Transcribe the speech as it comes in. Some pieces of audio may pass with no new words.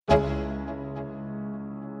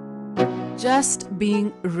Just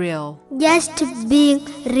being real. Just being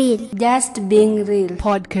real. Just being real.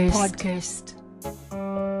 Podcast.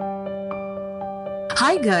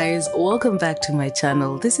 Hi guys, welcome back to my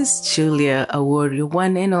channel. This is Julia Award, your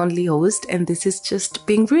one and only host, and this is Just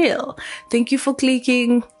Being Real. Thank you for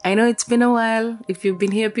clicking. I know it's been a while if you've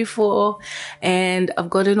been here before, and I've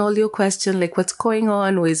gotten all your questions like what's going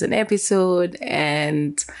on, where's an episode,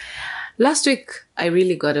 and last week I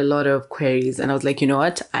really got a lot of queries and I was like, you know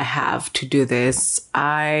what, I have to do this.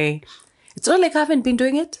 It's not like I haven't been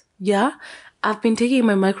doing it. Yeah. I've been taking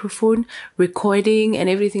my microphone, recording, and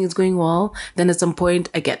everything is going well. Then at some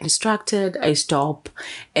point, I get distracted, I stop,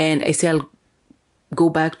 and I say I'll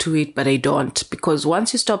go back to it, but I don't. Because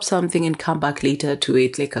once you stop something and come back later to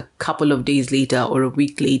it, like a couple of days later or a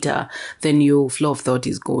week later, then your flow of thought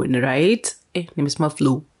is going, right? Name is my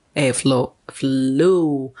flow.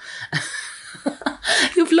 Flow.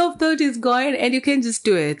 Your flow of thought is going and you can just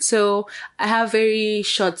do it. So I have very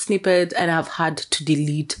short snippets and I've had to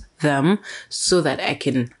delete them so that I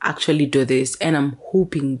can actually do this, and I'm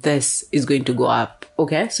hoping this is going to go up.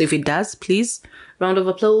 Okay, so if it does, please, round of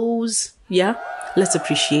applause. Yeah, let's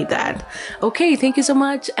appreciate that. Okay, thank you so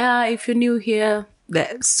much. If you're new here,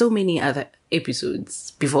 there's so many other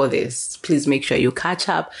episodes before this. Please make sure you catch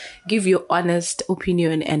up, give your honest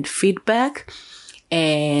opinion and feedback.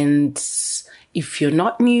 And if you're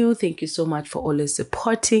not new, thank you so much for always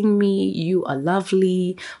supporting me. You are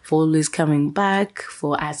lovely, for always coming back,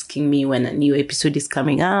 for asking me when a new episode is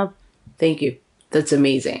coming up. Thank you. That's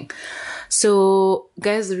amazing. So,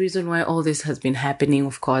 guys, the reason why all this has been happening,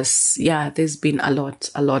 of course, there's been a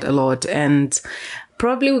lot. And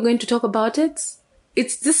probably we're going to talk about it.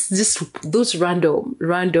 It's just those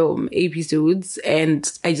random episodes, and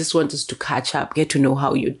I just want us to catch up, get to know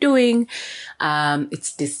how you're doing.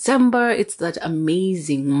 It's December. It's that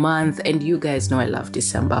amazing month, and you guys know I love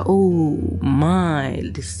December. Oh my,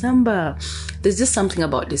 December. There's just something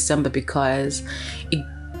about December because it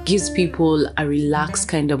gives people a relaxed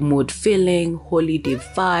kind of mood feeling, holiday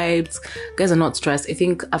vibes. Guys are not stressed. I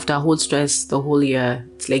think after a whole stress the whole year,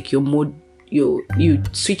 it's like your mood, you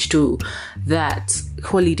switch to that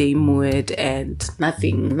holiday mood and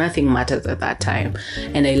nothing matters at that time.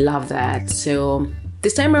 And I love that. So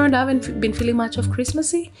this time around, I haven't been feeling much of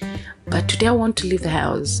Christmassy, but today I want to leave the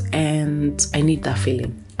house and I need that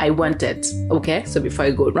feeling. I want it. Okay, so before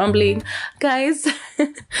I go rambling, guys,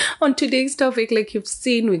 on today's topic, like you've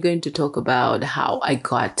seen, we're going to talk about how I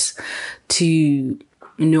got to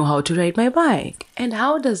know how to ride my bike. And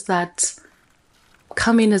how does that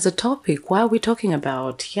come in as a topic? Why are we talking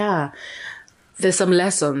about? There's some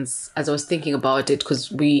lessons as I was thinking about it,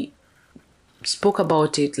 because we spoke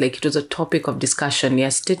about it like it was a topic of discussion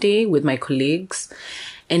yesterday with my colleagues,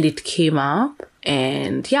 and it came up,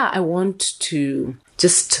 and I want to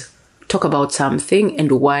just talk about something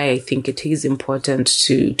and why I think it is important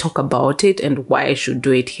to talk about it and why I should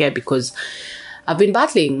do it here, because I've been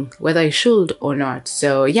battling whether I should or not.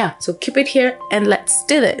 So so keep it here and let's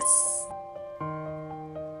do this.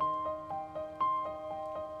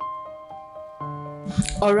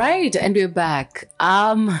 All right, and we're back.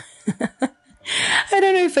 I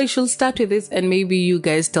don't know if I should start with this and maybe you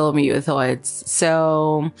guys tell me your thoughts.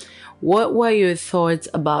 So, what were your thoughts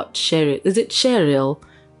about Cheryl? Is it Cheryl?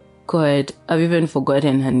 God, I've even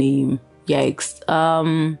forgotten her name. Yikes.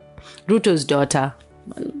 Ruto's daughter.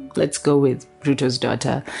 Let's go with Ruto's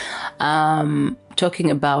daughter.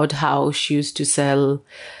 Talking about how she used to sell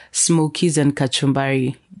smokies and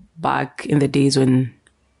kachumbari back in the days when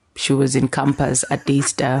she was in campus at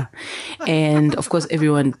Daystar. And of course,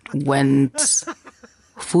 everyone went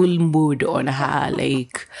full mood on her,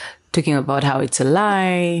 like talking about how it's a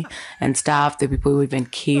lie and stuff. The people even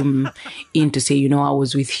came in to say, I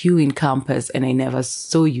was with you in campus and I never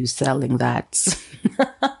saw you selling that.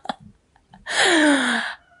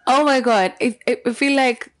 Oh my God. I feel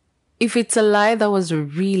like if it's a lie, that was a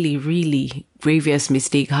really, really grievous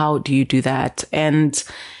mistake. How do you do that? And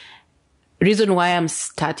reason why I'm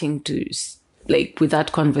starting to with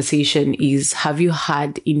that conversation is, have you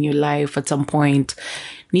had in your life at some point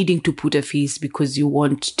needing to put a face because you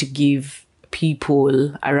want to give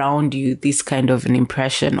people around you this kind of an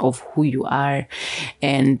impression of who you are?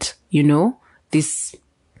 And, this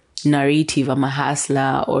narrative, I'm a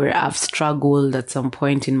hustler, or I've struggled at some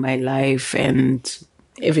point in my life and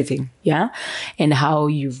everything. And how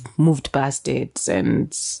you've moved past it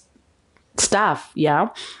and stuff.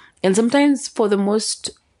 And sometimes for the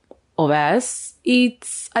most of us,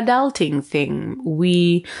 it's adulting thing.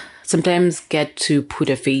 We sometimes get to put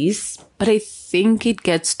a face, but I think it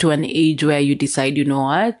gets to an age where you decide,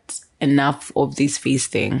 enough of this face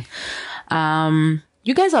thing.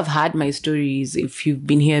 you guys have had my stories if you've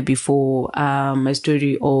been here before. My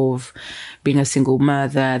story of being a single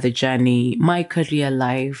mother, the journey, my career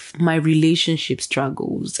life, my relationship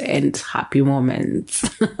struggles and happy moments.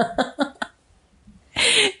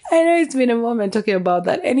 I know it's been a moment talking about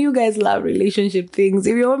that, and you guys love relationship things.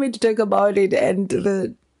 If you want me to talk about it and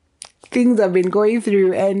the things I've been going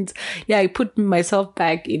through, and yeah, I put myself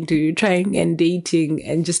back into trying and dating,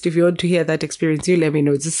 and just if you want to hear that experience, you let me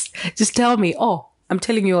know. Just tell me, oh, I'm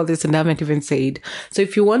telling you all this and I haven't even said. So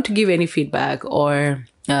if you want to give any feedback or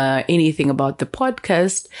anything about the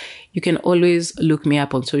podcast, you can always look me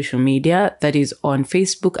up on social media. That is on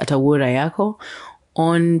Facebook at Awora Yako,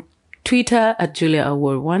 on Twitter at Julia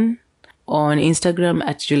Awor1, on Instagram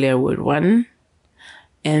at Julia Awor1,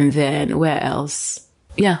 and then where else?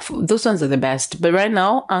 Yeah, those ones are the best. But right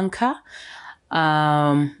now, Anchor,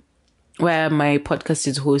 where my podcast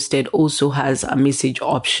is hosted, also has a message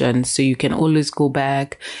option. So you can always go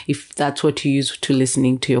back. If that's what you use to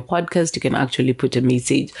listening to your podcast, you can actually put a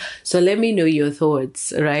message. So let me know your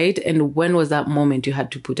thoughts, right? And when was that moment you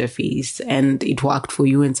had to put a face and it worked for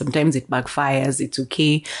you? And sometimes it backfires. It's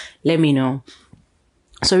okay. Let me know.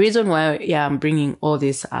 So reason why, I'm bringing all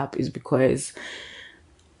this up is because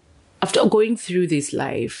after going through this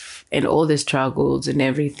life and all the struggles and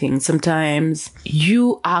everything, sometimes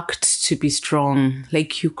you act to be strong,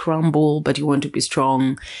 like you crumble, but you want to be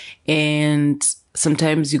strong. And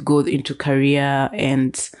sometimes you go into career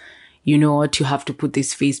and you know what, you have to put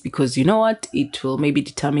this face because you know what, it will maybe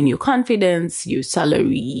determine your confidence, your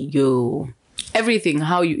salary, your everything,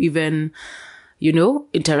 how you even,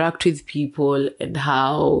 interact with people and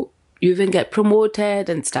how you even get promoted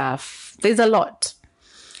and stuff. There's a lot.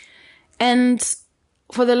 And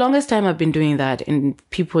for the longest time, I've been doing that. And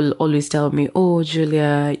people always tell me, oh,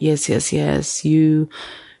 Julia, yes. You've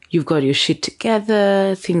got your shit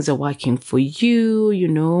together. Things are working for you,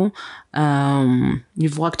 you've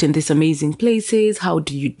worked in these amazing places. How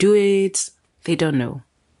do you do it? They don't know.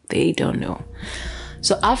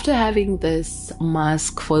 So after having this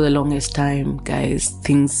mask for the longest time, guys,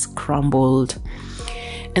 things crumbled.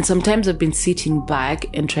 And sometimes I've been sitting back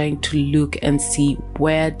and trying to look and see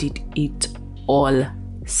where did it all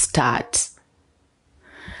start.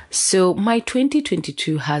 So my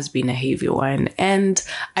 2022 has been a heavy one. And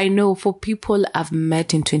I know for people I've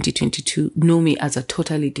met in 2022 know me as a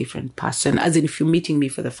totally different person, as in if you're meeting me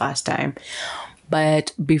for the first time.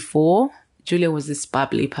 But before, Julia was this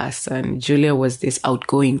bubbly person. Julia was this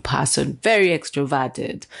outgoing person, very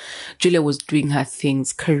extroverted. Julia was doing her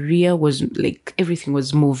things. Career was like, everything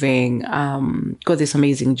was moving. Got these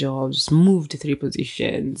amazing jobs, moved 3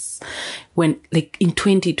 positions. When, like in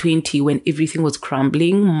 2020, when everything was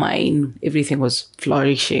crumbling, everything was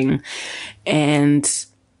flourishing. And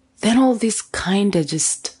then all this kind of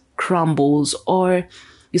just crumbles, or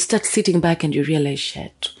you start sitting back and you realize,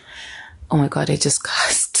 shit, oh my God, I just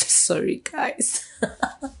cussed. Sorry, guys.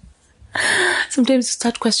 Sometimes you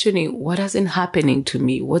start questioning, what has been happening to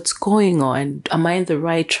me? What's going on? Am I in the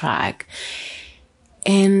right track?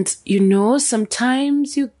 And,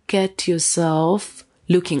 sometimes you get yourself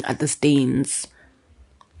looking at the stains.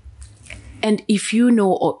 And if you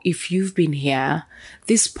know, or if you've been here,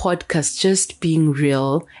 this podcast, Just Being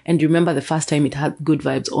Real, and remember the first time it had Good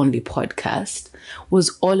Vibes Only podcast,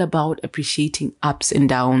 was all about appreciating ups and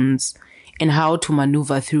downs and how to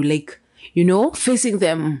maneuver through, facing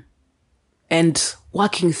them and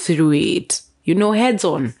working through it, heads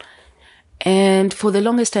on. And for the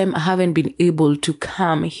longest time, I haven't been able to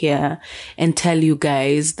come here and tell you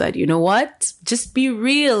guys that, just be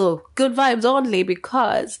real, good vibes only,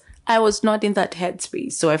 because I was not in that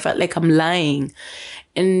headspace. So I felt like I'm lying.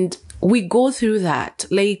 And we go through that.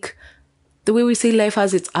 Like the way we say life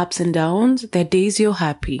has its ups and downs, there are days you're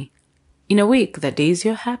happy. In a week, the days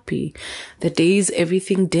you're happy, the days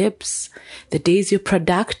everything dips, the days you're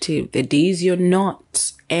productive, the days you're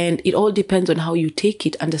not. And it all depends on how you take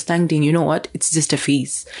it, understanding, it's just a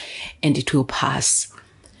phase and it will pass.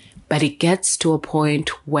 But it gets to a point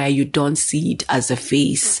where you don't see it as a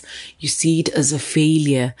phase. You see it as a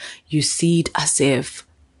failure. You see it as if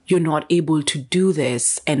you're not able to do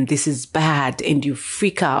this and this is bad, and you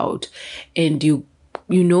freak out and you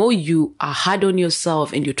are hard on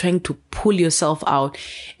yourself and you're trying to pull yourself out,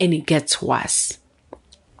 and it gets worse.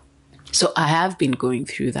 So I have been going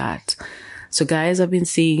through that. So guys, I've been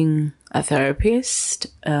seeing a therapist,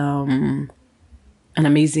 an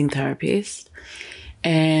amazing therapist.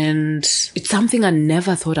 And it's something I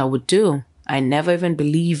never thought I would do. I never even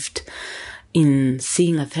believed in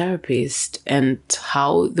seeing a therapist and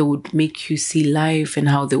how they would make you see life and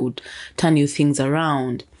how they would turn you things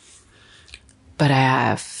around. But I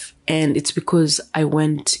have. And it's because I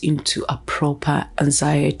went into a proper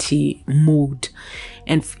anxiety mode.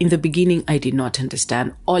 And in the beginning, I did not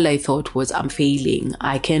understand. All I thought was, I'm failing.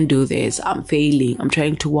 I can't do this. I'm failing. I'm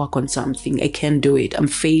trying to work on something. I can't do it. I'm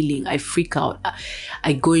failing. I freak out.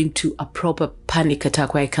 I go into a proper panic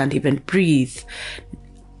attack where I can't even breathe.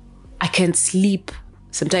 I can't sleep.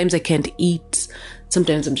 Sometimes I can't eat.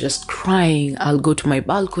 Sometimes I'm just crying. I'll go to my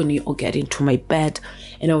balcony or get into my bed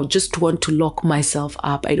and I'll just want to lock myself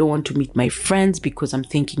up. I don't want to meet my friends because I'm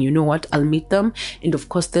thinking, you know what? I'll meet them. And of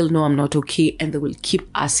course, they'll know I'm not okay and they will keep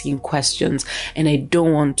asking questions. And I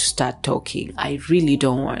don't want to start talking. I really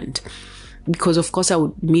don't want. Because of course I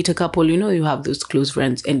would meet a couple, you have those close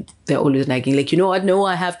friends and they're always nagging, like, you know what? No,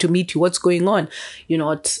 I have to meet you. What's going on? You're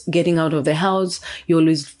not getting out of the house. You're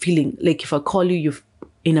always feeling like if I call you, you're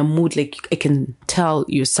in a mood, like I can tell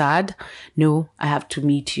you're sad. No, I have to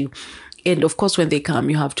meet you. And of course, when they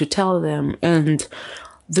come, you have to tell them. And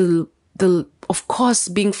they'll of course,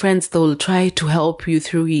 being friends, they'll try to help you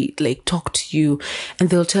through it, like talk to you.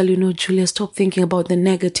 And they'll tell you, no, Julia, stop thinking about the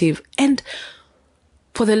negative. And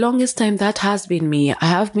for the longest time, that has been me. I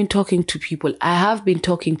have been talking to people. I have been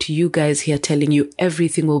talking to you guys here, telling you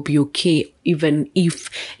everything will be okay, even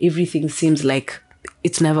if everything seems like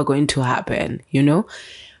it's never going to happen,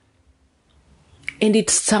 And it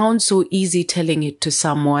sounds so easy telling it to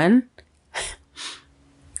someone,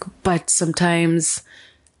 but sometimes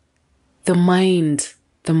the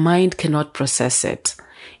mind cannot process it.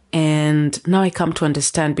 And now I come to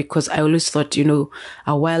understand, because I always thought,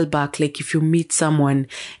 a while back, like if you meet someone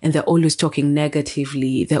and they're always talking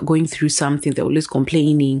negatively, they're going through something, they're always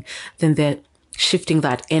complaining, then they're shifting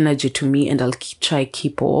that energy to me and I'll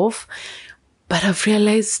keep off. But I've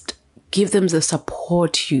realized, give them the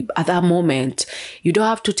support at that moment. You don't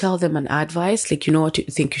have to tell them an advice, like, you know what, you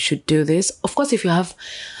think you should do this. Of course, if you have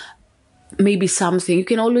maybe something, you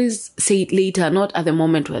can always say it later, not at the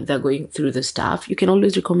moment when they're going through the stuff. You can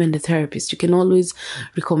always recommend a therapist. You can always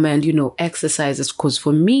recommend, exercises. Because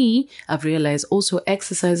for me, I've realized also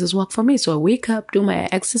exercises work for me. So I wake up, do my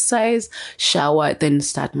exercise, shower, then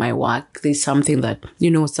start my work. There's something that,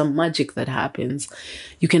 some magic that happens.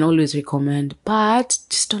 You can always recommend, but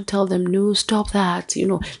just don't tell them, no, stop that.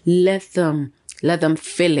 Let them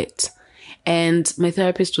feel it. And my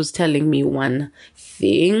therapist was telling me one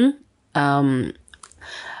thing. I'll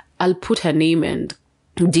put her name and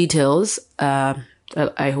details. I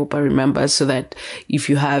hope I remember, so that if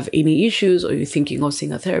you have any issues or you're thinking of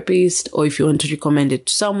seeing a therapist, or if you want to recommend it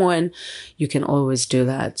to someone, you can always do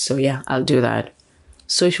that. So yeah, I'll do that.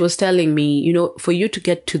 So she was telling me, for you to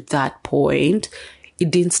get to that point,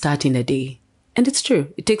 it didn't start in a day. And it's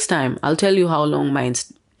true. It takes time. I'll tell you how long mine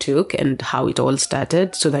took and how it all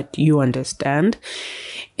started so that you understand.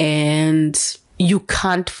 And you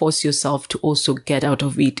can't force yourself to also get out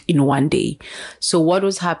of it in one day. So what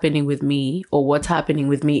was happening with me, or what's happening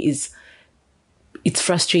with me, is it's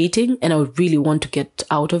frustrating and I would really want to get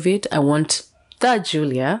out of it. I want the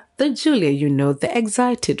Julia, the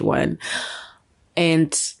excited one.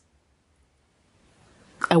 And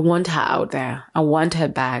I want her out there. I want her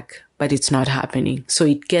back, but it's not happening. So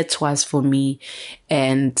it gets worse for me.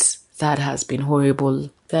 And that has been horrible.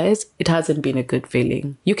 Guys, it hasn't been a good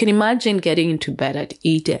feeling. You can imagine getting into bed at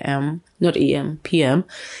 8 a.m., not a.m., p.m.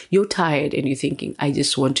 You're tired and you're thinking, I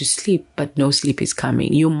just want to sleep, but no sleep is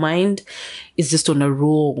coming. Your mind is just on a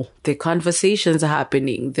roll. The conversations are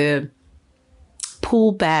happening, the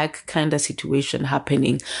pull back kind of situation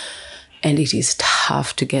happening. And it is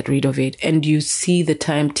tough to get rid of it. And you see the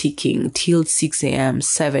time ticking till 6 a.m.,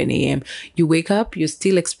 7 a.m. You wake up, you're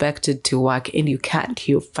still expected to work and you can't.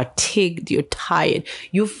 You're fatigued, you're tired.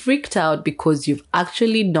 You're freaked out because you've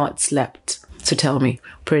actually not slept. So tell me,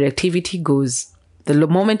 productivity goes. The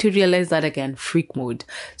moment you realize that, again, freak mode.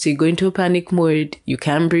 So you go into a panic mode, you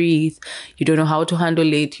can't breathe, you don't know how to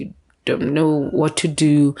handle it, you don't know what to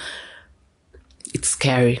do. It's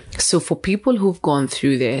scary. So for people who've gone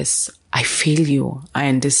through this, I feel you. I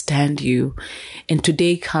understand you. And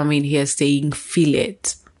today coming here saying, feel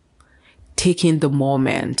it. Take in the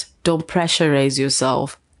moment. Don't pressurize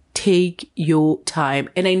yourself. Take your time.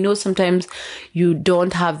 And I know sometimes you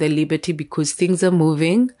don't have the liberty because things are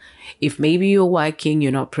moving. If maybe you're working,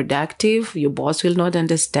 you're not productive, your boss will not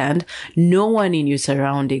understand. No one in your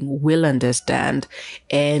surrounding will understand.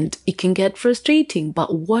 And it can get frustrating.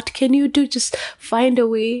 But what can you do? Just find a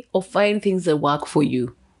way or find things that work for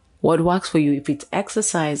you. What works for you? If it's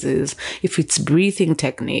exercises, if it's breathing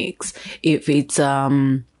techniques, if it's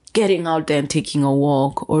getting out there and taking a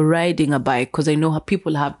walk or riding a bike, because I know how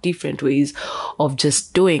people have different ways of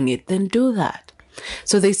just doing it, then do that.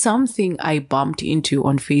 So there's something I bumped into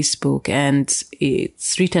on Facebook, and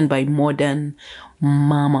it's written by Modern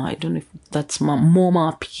Mama. I don't know if that's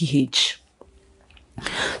Mama PH.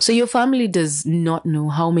 So your family does not know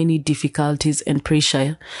how many difficulties and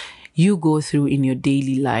pressure you go through in your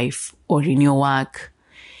daily life or in your work.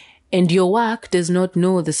 And your work does not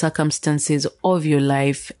know the circumstances of your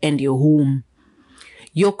life and your home.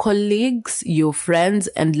 Your colleagues, your friends,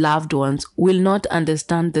 and loved ones will not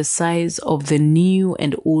understand the size of the new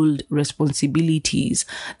and old responsibilities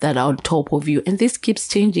that are on top of you. And this keeps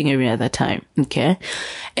changing every other time, okay?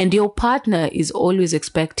 And your partner is always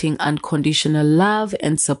expecting unconditional love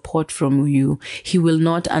and support from you. He will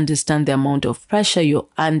not understand the amount of pressure you're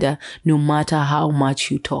under, no matter how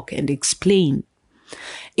much you talk and explain.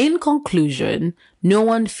 In conclusion, no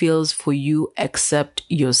one feels for you except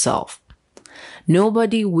yourself.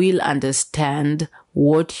 Nobody will understand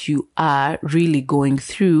what you are really going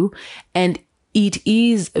through, and it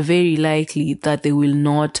is very likely that they will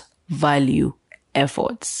not value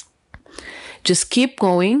efforts. Just keep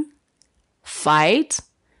going, fight,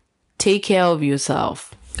 take care of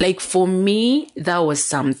yourself. Like for me, that was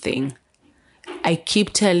something I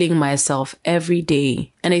keep telling myself every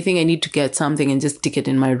day, and I think I need to get something and just stick it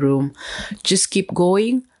in my room. Just keep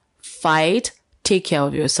going, fight, take care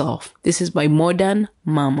of yourself. This is by Modern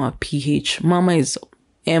Mama PH. Mama is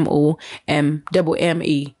MOMMA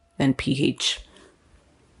and PH.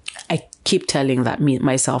 I keep telling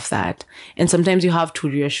myself that. And sometimes you have to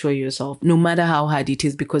reassure yourself, no matter how hard it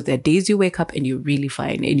is, because there are days you wake up and you're really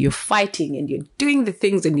fine and you're fighting and you're doing the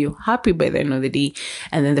things and you're happy by the end of the day.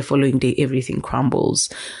 And then the following day, everything crumbles.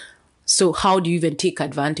 So how do you even take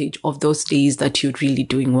advantage of those days that you're really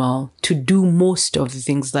doing well to do most of the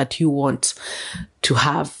things that you want to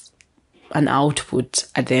have an output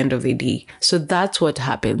at the end of the day? So that's what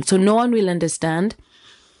happens. So no one will understand.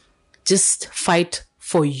 Just fight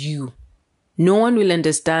for you. No one will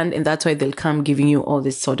understand, and that's why they'll come giving you all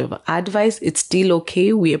this sort of advice. It's still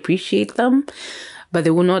okay. We appreciate them, but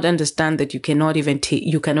they will not understand that you cannot even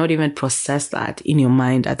process that in your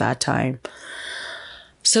mind at that time.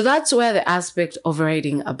 So that's where the aspect of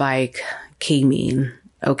riding a bike came in.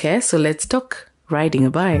 Okay, so let's talk riding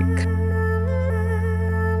a bike.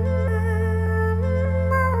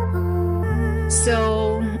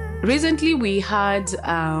 So recently we had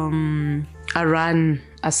a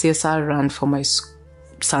CSR run for my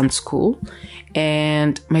son's school,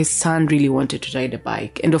 and my son really wanted to ride a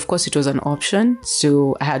bike. And of course it was an option,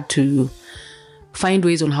 so I had to find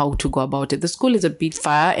ways on how to go about it. The school is a bit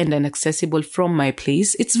far and inaccessible from my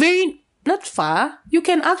place. It's very not far. You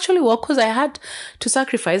can actually walk, because I had to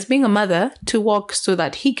sacrifice being a mother to walk so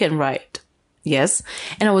that he can ride. Yes.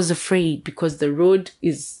 And I was afraid because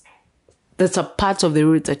there's a part of the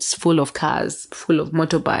road that's full of cars, full of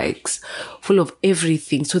motorbikes, full of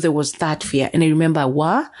everything. So there was that fear. And I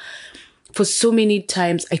remember for so many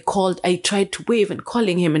times I tried to wave and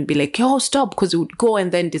calling him and be like, yo, stop, because he would go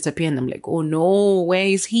and then disappear. And I'm like, oh no, where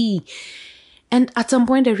is he? And at some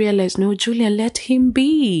point I realized, no, Julia, let him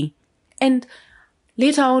be. And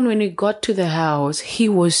later on, when we got to the house, he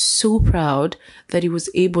was so proud that he was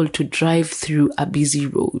able to drive through a busy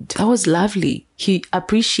road. That was lovely. He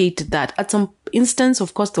appreciated that. At some instance,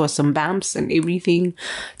 of course, there was some bumps and everything.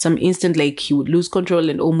 Some instant, like he would lose control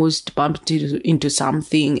and almost bump into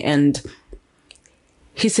something. And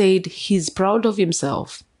he said he's proud of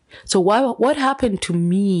himself. So what happened to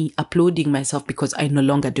me applauding myself? Because I no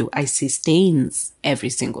longer do. I see stains every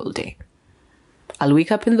single day. I'll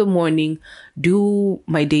wake up in the morning, do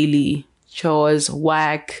my daily chores,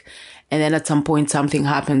 work, and then at some point something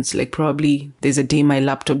happens. Like probably there's a day my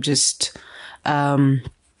laptop just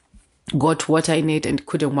got water in it and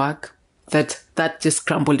couldn't work. That just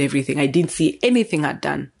crumbled everything. I didn't see anything I'd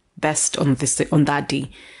done best on that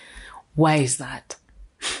day. Why is that?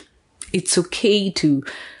 It's okay to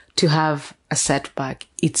have a setback.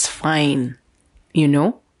 It's fine,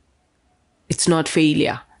 It's not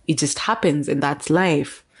failure. It just happens, and that's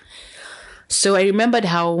life. So I remembered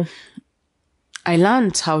how I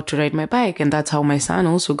learned how to ride my bike, and that's how my son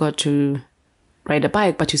also got to ride a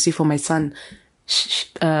bike. But you see, for my son,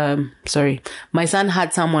 my son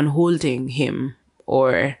had someone holding him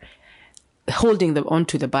or holding them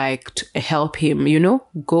onto the bike to help him,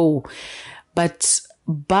 go. But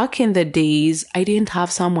back in the days, I didn't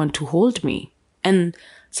have someone to hold me. And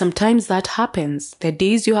sometimes that happens. The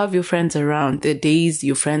days you have your friends around, the days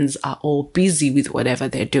your friends are all busy with whatever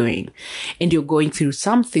they're doing, and you're going through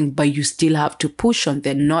something, but you still have to push on.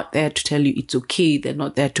 They're not there to tell you it's okay. They're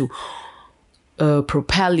not there to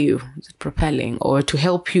propelling or to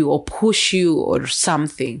help you or push you or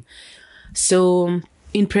something. So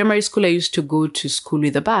in primary school, I used to go to school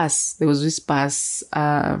with a bus. There was this bus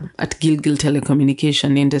at Gilgil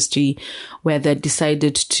Telecommunication Industry where they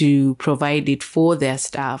decided to provide it for their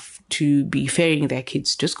staff to be ferrying their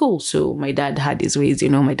kids to school. So my dad had his ways,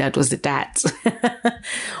 my dad was the dad.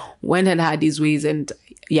 Went and had his ways, and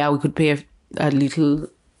yeah, we could pay a little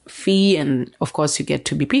fee, and of course you get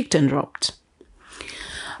to be picked and dropped.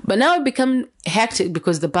 But now it became hectic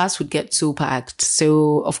because the bus would get so packed.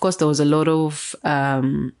 So of course there was a lot of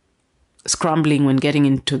scrambling when getting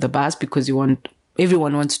into the bus because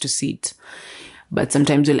everyone wants to sit. But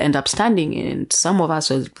sometimes you'll end up standing, and some of us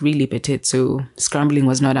were really petite, so scrambling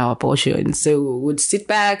was not our portion. So we would sit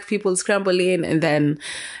back, people scramble in, and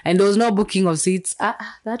there was no booking of seats.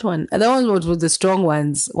 That one was the strong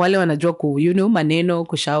ones. Wale wanajua maneno,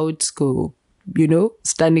 kushout,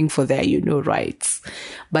 standing for their, rights.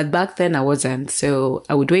 But back then I wasn't. So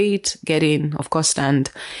I would wait, get in, of course,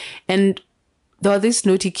 stand. And there were these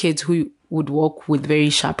naughty kids who would walk with very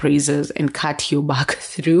sharp razors and cut your back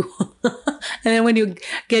through. And then when you're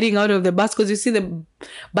getting out of the bus, because you see the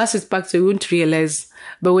bus is packed, so you won't realize.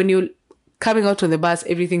 But when you're coming out of the bus,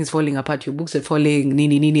 everything is falling apart. Your books are falling,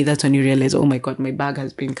 nini. That's when you realize, oh my God, my bag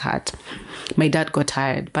has been cut. My dad got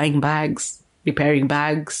tired buying bags, repairing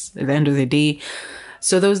bags at the end of the day.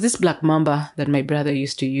 So there was this black mamba that my brother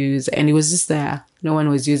used to use, and it was just there. No one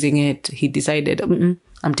was using it. He decided,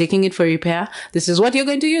 I'm taking it for repair. This is what you're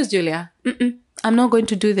going to use, Julia. I'm not going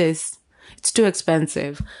to do this. It's too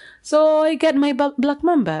expensive. So I get my black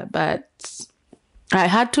mamba, but I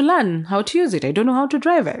had to learn how to use it. I don't know how to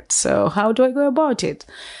drive it. So how do I go about it?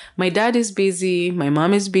 My dad is busy. My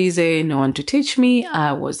mom is busy. No one to teach me.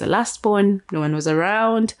 I was the last born. No one was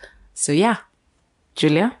around. So yeah,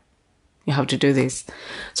 Julia, you have to do this.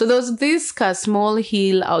 So there was this small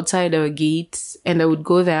hill outside our gates, and I would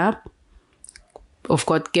go there. Of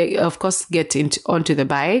course, get onto the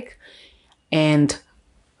bike and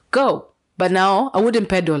go. But now I wouldn't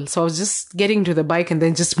pedal. So I was just getting to the bike and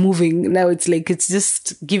then just moving. Now it's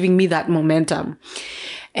just giving me that momentum.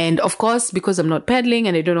 And of course, because I'm not pedaling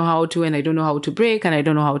and I don't know how to, and I don't know how to brake and I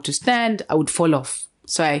don't know how to stand, I would fall off.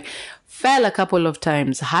 So I fell a couple of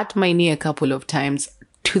times, hurt my knee a couple of times,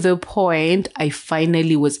 to the point I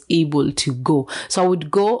finally was able to go. So I would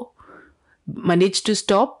go, manage to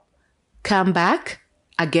stop, come back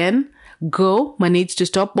again, go, manage to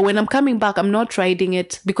stop. But when I'm coming back, I'm not riding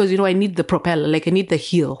it because, I need the propeller, I need the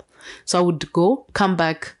heel. So I would go, come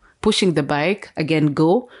back, pushing the bike, again,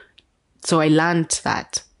 go. So I learned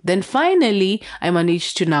that. Then finally, I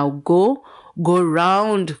managed to now go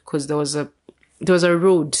round because there was a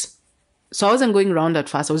road. So I wasn't going round at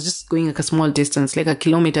first. I was just going a small distance, like a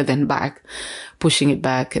kilometer, then back, pushing it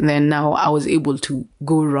back. And then now I was able to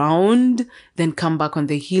go round, then come back on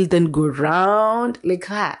the hill, then go round like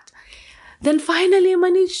that. Then finally I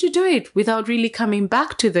managed to do it without really coming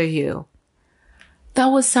back to the hill. That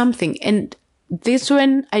was something. And this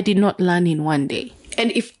one I did not learn in one day.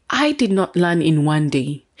 And if I did not learn in one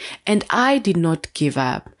day, and I did not give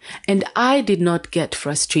up, and I did not get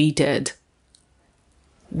frustrated,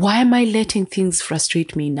 why am I letting things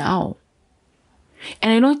frustrate me now?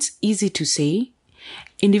 And I know it's easy to say.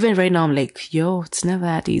 And even right now, I'm like, it's never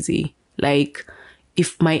that easy. Like,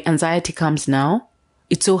 if my anxiety comes now,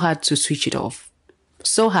 it's so hard to switch it off.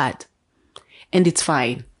 So hard. And it's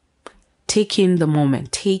fine. Take in the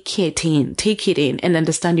moment. Take it in. And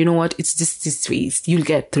understand, what? It's just this phase. You'll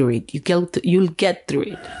get through it. You'll get through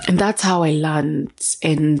it. And that's how I learned.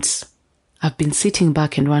 And I've been sitting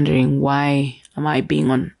back and wondering, why am I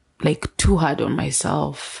being too hard on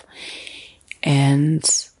myself? And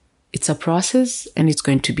it's a process and it's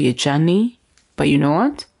going to be a journey. But you know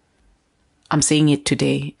what? I'm saying it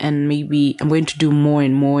today, and maybe I'm going to do more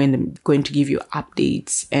and more, and I'm going to give you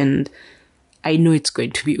updates, and I know it's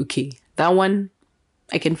going to be okay. That one,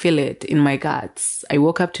 I can feel it in my guts. I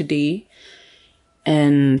woke up today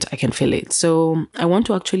and I can feel it. So I want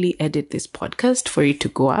to actually edit this podcast for it to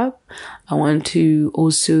go up. I want to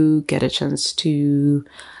also get a chance to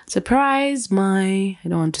surprise I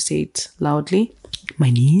don't want to say it loudly, my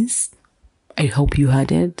niece. I hope you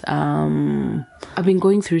heard it. I've been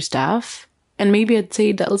going through stuff, and maybe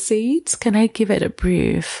I'll say it. Can I give it a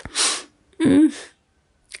brief?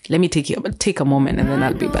 Let me take a moment and then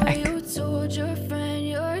I'll be back.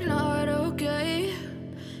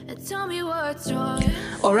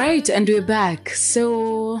 All right, and we're back.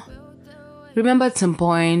 So remember, at some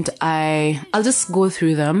point, I'll just go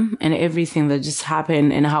through them and everything that just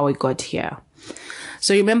happened and how I got here.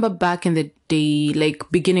 So remember back in the day,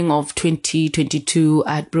 beginning of 2022,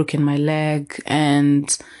 I had broken my leg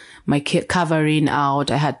and covering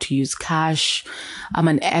out. I had to use cash. I'm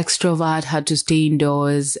an extrovert, had to stay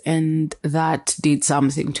indoors, and that did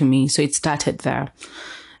something to me. So it started there.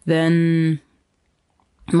 Then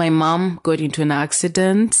my mom got into an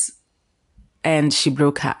accident and she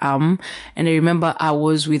broke her arm. And I remember I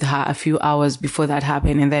was with her a few hours before that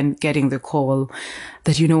happened, and then getting the call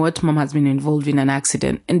that, you know what, mom has been involved in an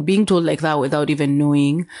accident, and being told like that without even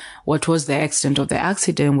knowing what was the extent of the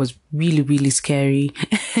accident was really, really scary.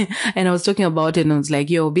 And I was talking about it and I was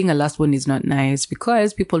like, yo, being a last one is not nice,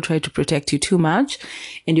 because people try to protect you too much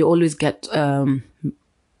and you always get,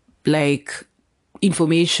 like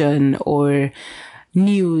information or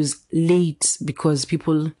news late because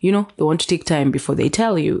people, you know, they want to take time before they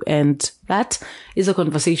tell you. And that is a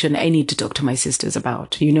conversation I need to talk to my sisters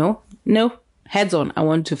about, you know? No, heads on. I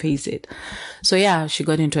want to face it. So yeah, she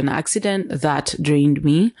got into an accident that drained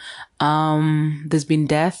me. There's been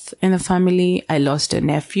death in the family. I lost a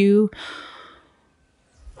nephew.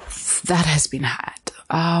 That has been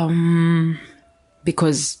hard.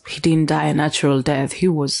 Because he didn't die a natural death. He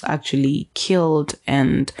was actually killed,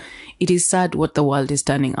 and it is sad what the world is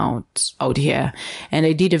turning out here. And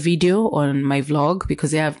I did a video on my vlog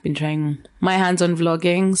because I've been trying my hands on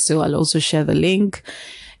vlogging. So I'll also share the link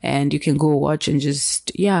and you can go watch and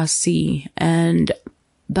just, see. And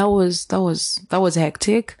that was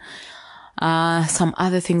hectic. Some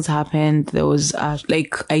other things happened. There was,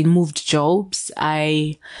 I moved jobs.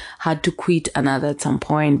 I had to quit another at some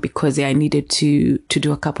point because I needed to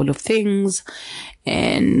do a couple of things.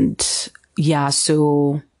 And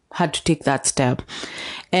so had to take that step.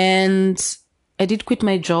 And I did quit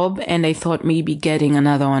my job, and I thought maybe getting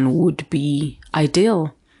another one would be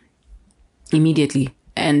ideal immediately.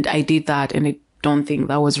 And I did that, and I don't think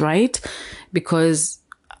that was right, because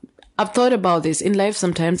I've thought about this in life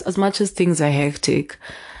sometimes. As much as things are hectic,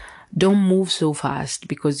 don't move so fast,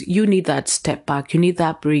 because you need that step back. You need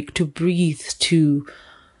that break to breathe, to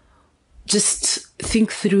just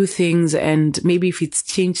think through things. And maybe if it's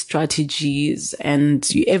change strategies and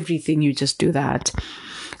everything, you just do that.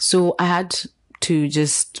 So I had to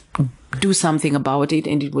just do something about it.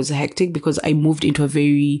 And it was hectic because I moved into a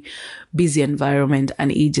very busy environment,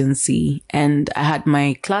 an agency, and I had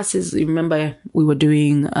my classes. Remember, we were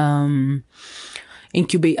doing, my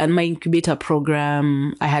incubator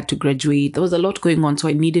program. I had to graduate. There was a lot going on. So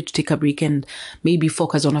I needed to take a break and maybe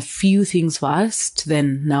focus on a few things first,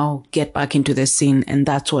 then now get back into the scene. And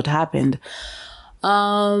that's what happened.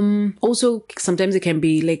 Also, sometimes it can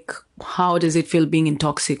be like, how does it feel being in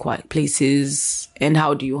toxic places, and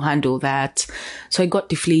how do you handle that? So I got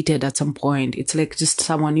deflated at some point. It's like just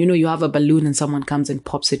someone, you have a balloon and someone comes and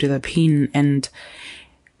pops it with a pin, and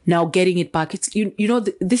now getting it back, it's,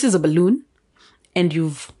 this is a balloon and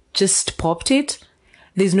you've just popped it.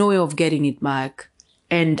 There's no way of getting it back.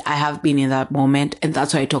 And I have been in that moment. And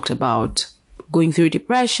that's why I talked about going through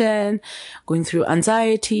depression, going through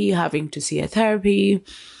anxiety, having to see a therapist.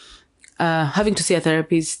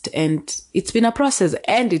 And it's been a process,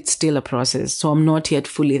 and it's still a process. So I'm not yet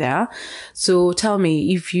fully there. So tell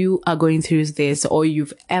me if you are going through this, or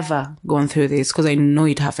you've ever gone through this, because I know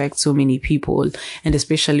it affects so many people. And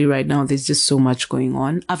especially right now, there's just so much going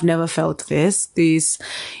on. I've never felt this. This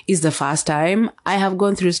is the first time. I have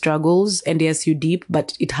gone through struggles and yes, you deep,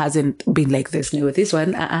 but it hasn't been like this. No, this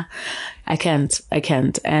one, I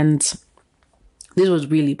can't. And this was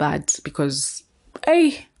really bad because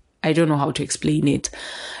I don't know how to explain it.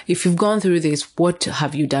 If you've gone through this, what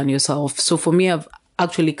have you done yourself? So for me, I've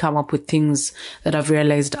actually come up with things that I've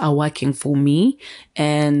realized are working for me,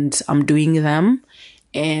 and I'm doing them,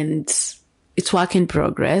 and it's work in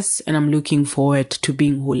progress, and I'm looking forward to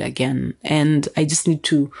being whole again. And I just need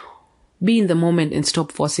to be in the moment and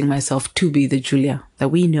stop forcing myself to be the Julia that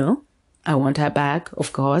we know. I want her back,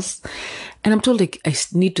 of course. And I'm told I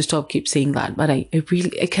need to keep saying that, but I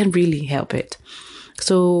can't really help it.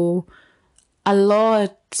 So a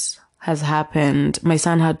lot has happened. My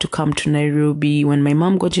son had to come to Nairobi when my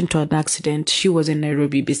mom got into an accident. She was in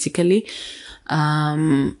Nairobi basically.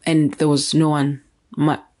 And there was no one.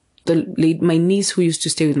 My niece who used to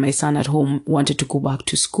stay with my son at home wanted to go back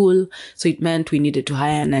to school. So it meant we needed to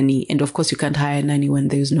hire a nanny. And of course you can't hire a nanny when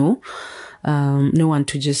there's no one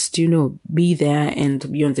to just, be there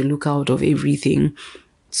and be on the lookout of everything.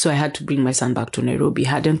 So I had to bring my son back to Nairobi.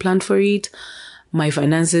 Hadn't planned for it. My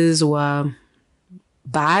finances were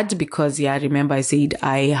bad because, remember I said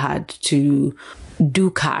I had to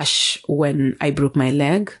do cash when I broke my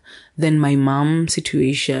leg. Then my mom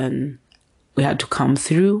situation, we had to come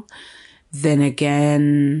through. Then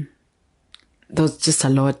again, there was just a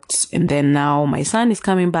lot. And then now my son is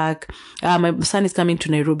coming back. My son is coming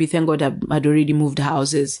to Nairobi. Thank God I'd already moved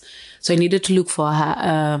houses. So I needed to look for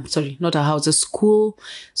not a house, a school.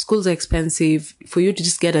 Schools are expensive. For you to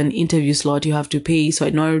just get an interview slot, you have to pay. So I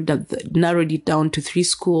narrowed it down to 3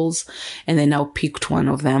 schools, and then I picked one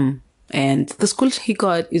of them. And the school he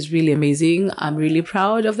got is really amazing. I'm really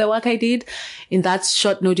proud of the work I did in that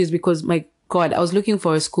short notice, because my God, I was looking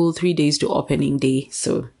for a school 3 days to opening day.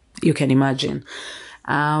 So you can imagine.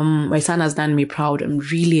 My son has done me proud. I'm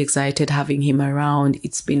really excited having him around.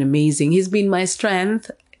 It's been amazing. He's been my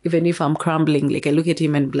strength, even if I'm crumbling. Like, I look at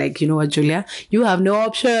him and be like, you know what, Julia, you have no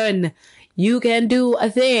option. You can do a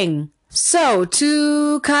thing. So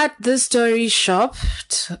to cut the story short,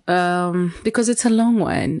 because it's a long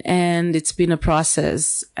one and it's been a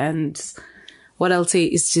process, and what I'll say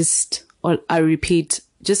is just, or I repeat,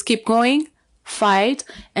 just keep going. Fight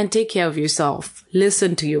and take care of yourself.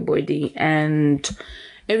 Listen to your body and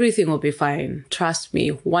everything will be fine. Trust me,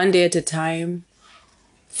 one day at a time.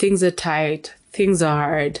 Things are tight, things are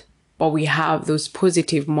hard, but we have those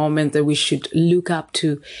positive moments that we should look up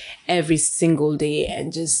to every single day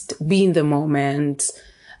and just be in the moment.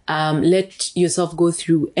 Let yourself go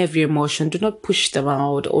through every emotion. Do not push them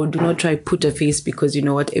out, or do not try to put a face, because you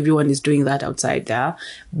know what, everyone is doing that outside there.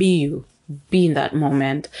 Be you. Be in that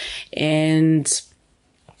moment. And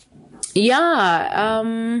yeah,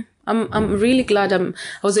 I'm really glad I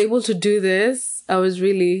was able to do this. I was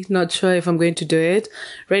really not sure if I'm going to do it.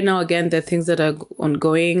 Right now, again, there are things that are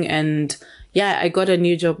ongoing, and yeah, I got a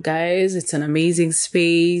new job, guys. It's an amazing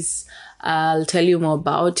space. I'll tell you more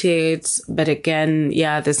about it. But again,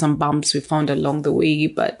 yeah, there's some bumps we found along the way.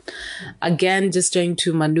 But again, just trying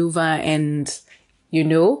to maneuver and, you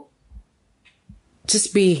know,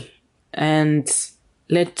 just be and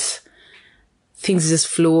let things just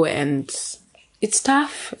flow. And it's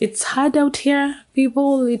tough. It's hard out here,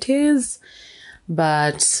 people. It is.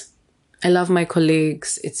 But I love my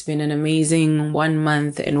colleagues. It's been an amazing 1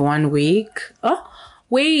 month and 1 week. Oh,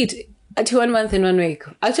 wait. 1 month and 1 week.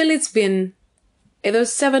 Actually, it's been either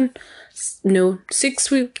 6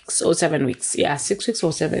 weeks or 7 weeks. Yeah, 6 weeks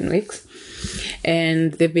or 7 weeks.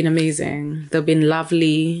 And they've been amazing. They've been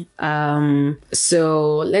lovely.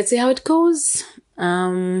 So let's see how it goes.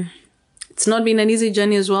 It's not been an easy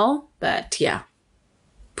journey as well, but yeah,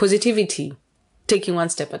 positivity, taking one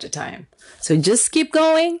step at a time. So just keep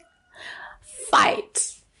going,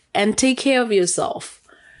 fight, and take care of yourself.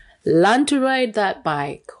 Learn to ride that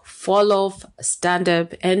bike, fall off, stand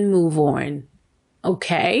up, and move on.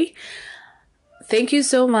 Okay? Thank you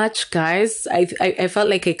so much, guys. I felt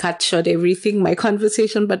like I cut short everything, my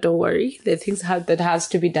conversation, but don't worry. There are things that has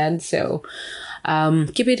to be done. So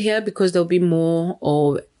keep it here, because there'll be more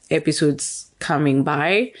of episodes coming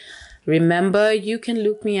by. Remember, you can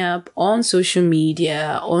look me up on social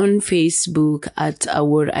media, on Facebook at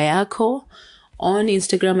Awor Ayako, on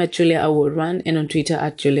Instagram at Julia Awor1, and on Twitter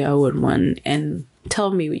at Julia Awor1. And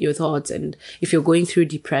tell me your thoughts. And if you're going through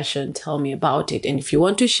depression, tell me about it. And if you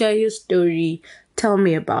want to share your story, tell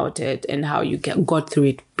me about it and how you got through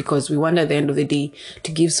it, because we want at the end of the day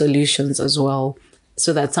to give solutions as well,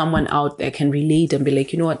 so that someone out there can relate and be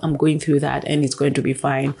like, you know what, I'm going through that and it's going to be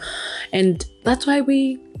fine. And that's why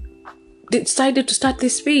we decided to start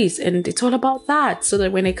this space, and it's all about that, so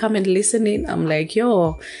that when I come and listen in, I'm like,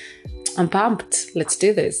 yo, I'm pumped. Let's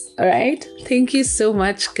do this. All right. Thank you so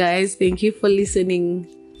much, guys. Thank you for listening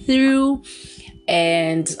through.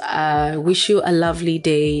 And I wish you a lovely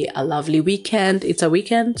day, a lovely weekend. It's a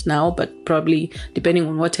weekend now, but probably depending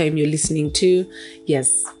on what time you're listening to. Yes,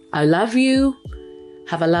 I love you.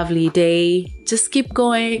 Have a lovely day. Just keep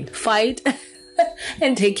going, fight,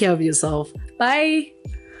 and take care of yourself. Bye.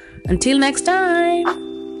 Until next time.